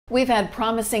We've had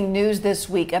promising news this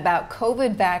week about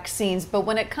COVID vaccines, but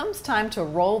when it comes time to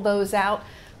roll those out,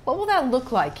 what will that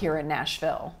look like here in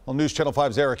Nashville? Well, News Channel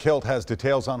 5's Eric Hilt has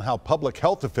details on how public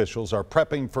health officials are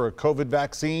prepping for a COVID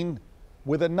vaccine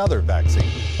with another vaccine.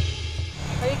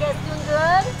 Are you guys doing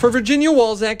good? For Virginia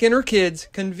Walzak and her kids,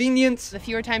 convenience, the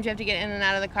fewer times you have to get in and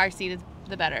out of the car seat,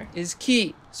 the better, is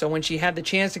key. So when she had the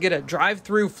chance to get a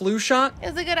drive-through flu shot, it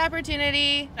was a good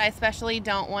opportunity. I especially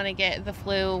don't want to get the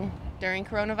flu during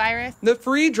coronavirus. The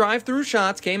free drive-through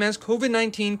shots came as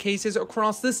COVID-19 cases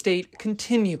across the state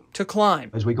continue to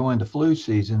climb. As we go into flu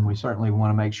season, we certainly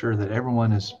want to make sure that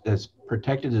everyone is as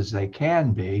protected as they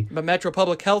can be. But Metro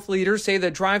Public Health leaders say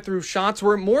that drive-through shots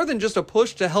were more than just a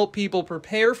push to help people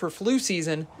prepare for flu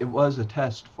season. It was a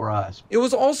test for us. It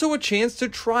was also a chance to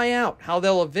try out how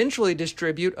they'll eventually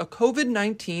distribute a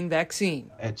COVID-19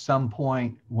 vaccine. At some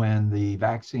point when the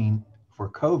vaccine for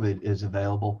COVID is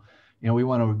available, we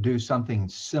want to do something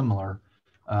similar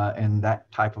in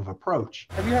that type of approach.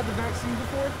 Have you had the vaccine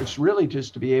before? It's really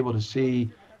just to be able to see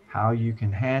how you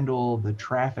can handle the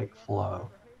traffic flow,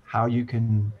 how you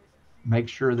can make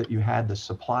sure that you had the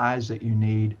supplies that you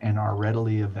need and are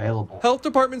readily available. Health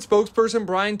Department spokesperson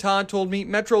Brian Todd told me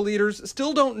Metro leaders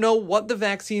still don't know what the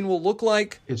vaccine will look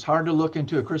like. It's hard to look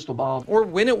into a crystal ball. Or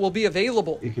when it will be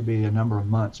available. It could be a number of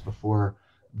months before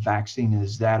vaccine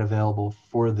is that available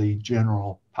for the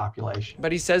general population.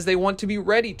 But he says they want to be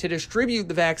ready to distribute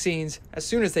the vaccines as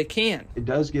soon as they can. It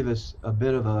does give us a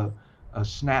bit of a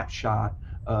snapshot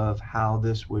of how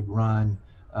this would run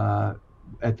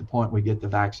at the point we get the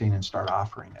vaccine and start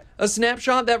offering it. A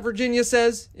snapshot that Virginia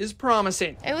says is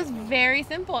promising. It was very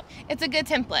simple. It's a good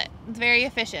template. It's very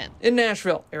efficient. In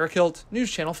Nashville, Eric Hilt, News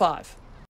Channel 5.